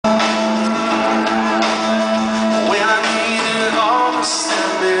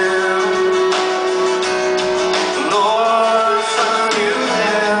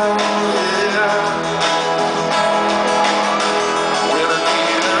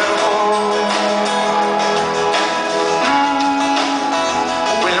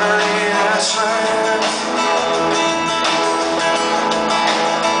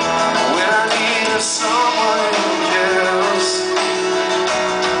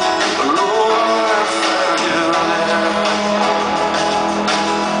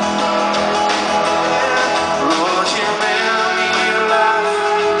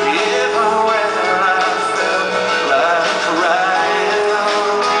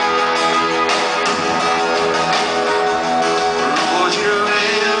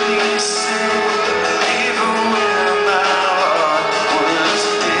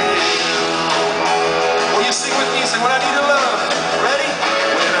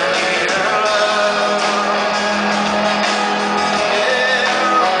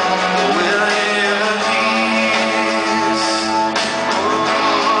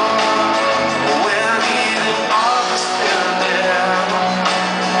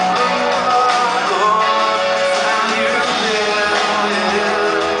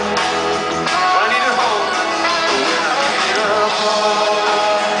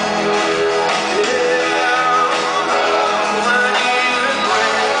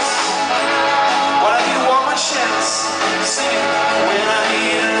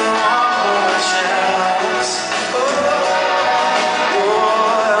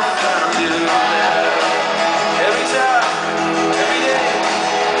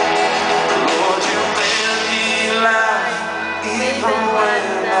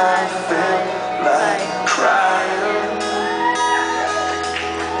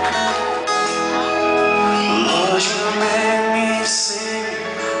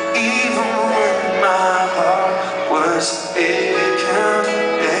even when my heart was aching,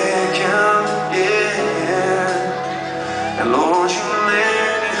 yeah. And Lord, you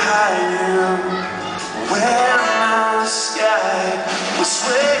let me hide you when the sky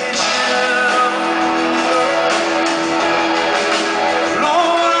was raging.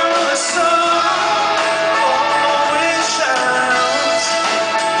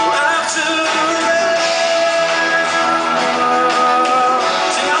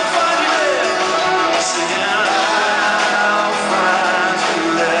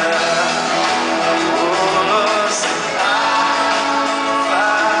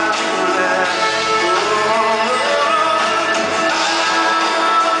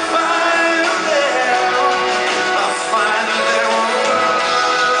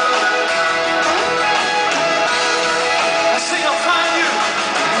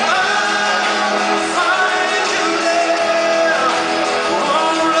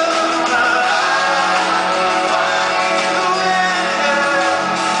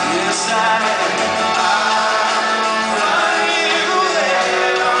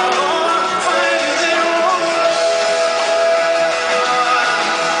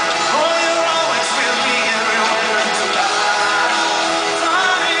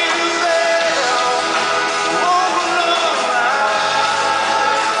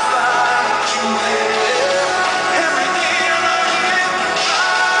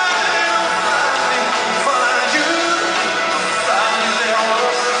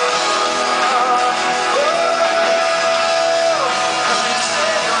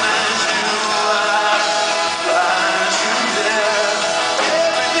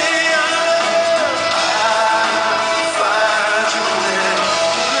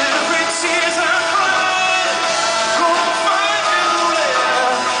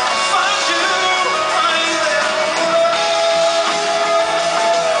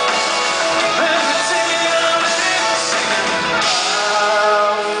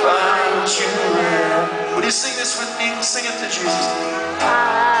 Sing this with me, sing it to Jesus.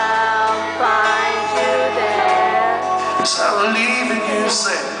 I'll find you there. Yes, I believe in you,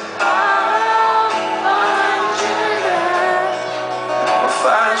 say. I'll find you there. I'll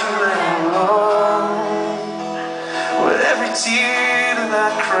find you there alone. With every tear that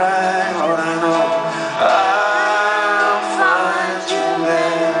I cry, Lord, I know I'll find you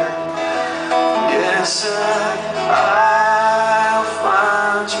there. Yes, sir, I'll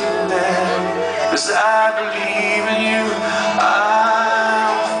find you there. 'Cause I believe in you,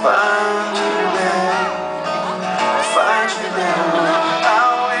 I'll find you there. I'll find you there, I'll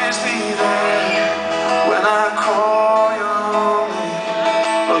always be there. When I call your name,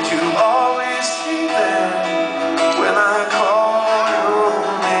 Lord, you'll always be there. When I call your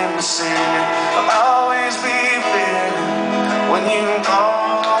name to sing, I'll always be there. When you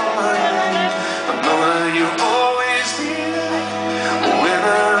call my name, I know that you'll always be there. When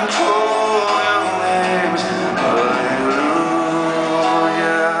I call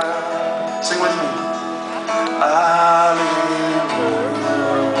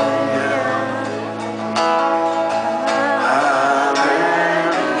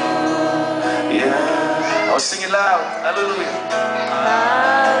sing it loud. Hallelujah.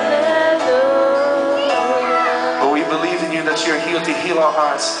 Hallelujah. But we believe in you that you're here to heal our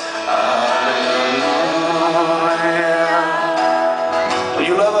hearts. Hallelujah. Oh,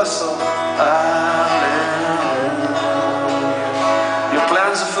 you love us so. Hallelujah. Your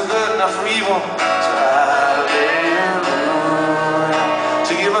plans are for good, not for evil. So, hallelujah.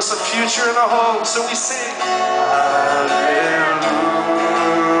 To give us a future and a hope. So we sing. Hallelujah.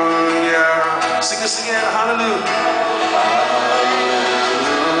 Sing this again, hallelujah.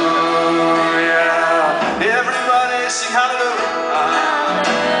 Hallelujah. Everybody sing hallelujah.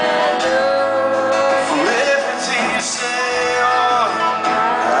 Hallelujah. For everything you say, oh.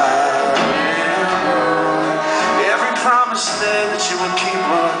 Hallelujah. Every promise there that you will keep,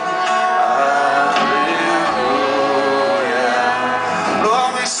 Lord. Hallelujah.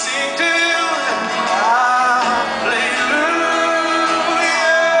 Lord, we sing to you.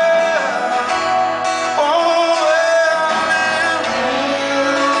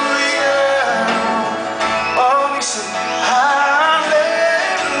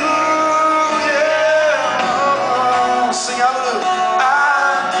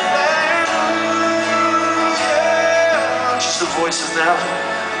 Voices now.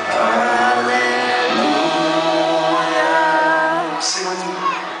 Hallelujah. Sing with me.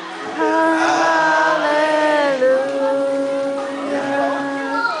 Hallelujah.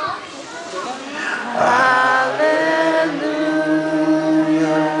 Hallelujah.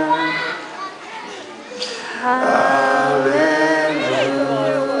 Hallelujah.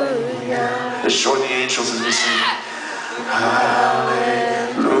 Just join the angels as we sing.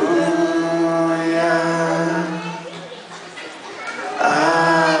 Hallelujah.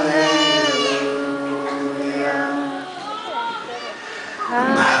 Hallelujah.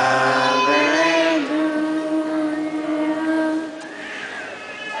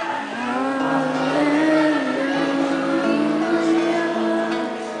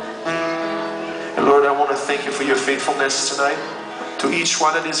 And Lord, I want to thank you for your faithfulness tonight. To each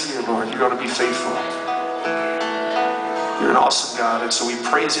one that is here, Lord, you're going to be faithful. You're an awesome God, and so we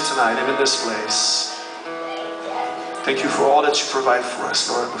praise you tonight, even in this place. Thank you for all that you provide for us,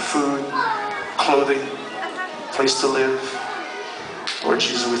 Lord. The food, clothing, place to live. Lord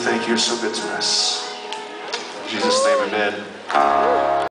Jesus, we thank you. You're so good to us. In Jesus' name, amen.